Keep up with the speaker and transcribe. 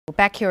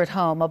Back here at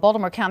home, a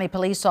Baltimore County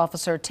police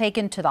officer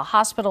taken to the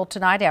hospital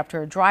tonight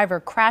after a driver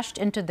crashed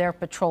into their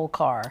patrol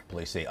car.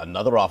 Police say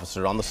another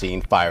officer on the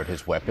scene fired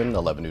his weapon.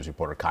 11 News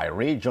reporter Kai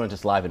Reed joins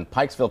us live in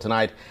Pikesville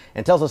tonight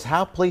and tells us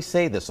how police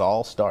say this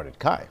all started.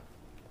 Kai.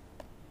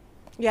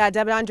 Yeah,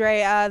 Deb and Andre,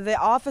 the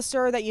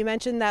officer that you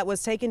mentioned that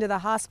was taken to the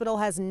hospital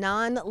has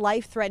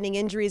non-life-threatening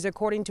injuries,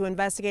 according to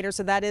investigators,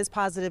 so that is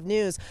positive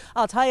news.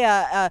 I'll tell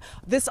you,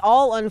 this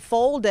all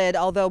unfolded,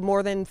 although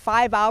more than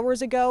 5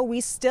 hours ago,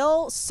 we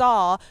still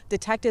saw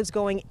detectives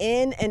going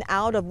in and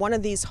out of one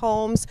of these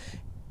homes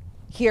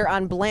here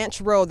on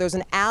Blanche Road. There's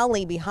an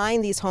alley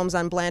behind these homes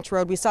on Blanche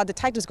Road. We saw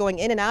detectives going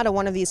in and out of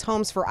one of these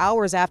homes for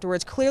hours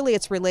afterwards. Clearly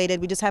it's related.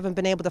 We just haven't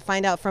been able to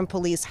find out from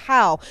police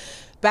how.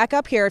 Back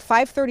up here at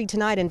 5:30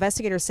 tonight,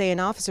 investigators say an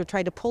officer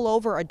tried to pull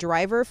over a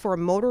driver for a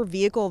motor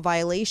vehicle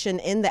violation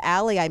in the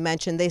alley I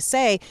mentioned. They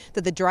say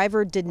that the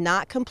driver did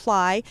not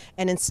comply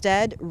and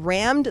instead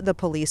rammed the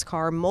police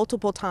car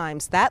multiple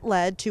times. That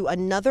led to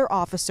another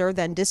officer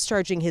then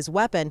discharging his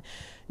weapon.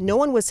 No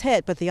one was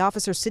hit, but the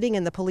officer sitting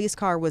in the police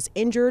car was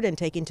injured and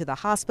taken to the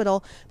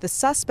hospital. The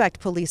suspect,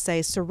 police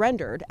say,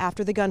 surrendered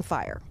after the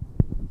gunfire.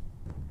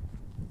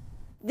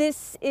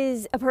 This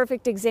is a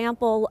perfect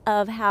example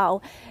of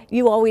how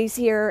you always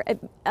hear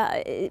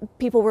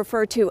people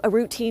refer to a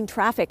routine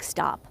traffic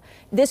stop.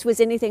 This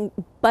was anything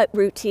but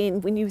routine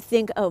when you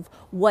think of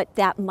what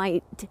that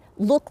might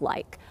look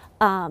like.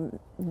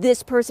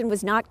 This person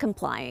was not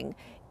complying.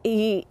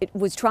 He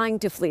was trying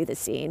to flee the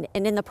scene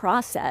and in the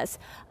process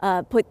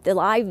put the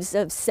lives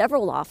of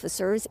several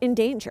officers in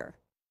danger.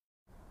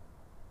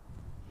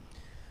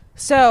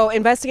 So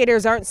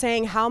investigators aren't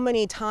saying how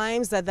many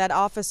times that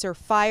officer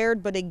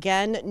fired, but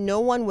again, no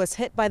one was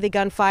hit by the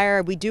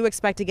gunfire. We do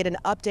expect to get an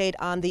update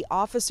on the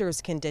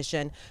officer's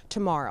condition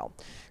tomorrow.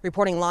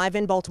 Reporting live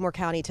in Baltimore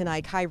County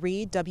tonight, Kai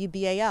Reed,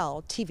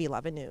 WBAL-TV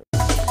 11 News.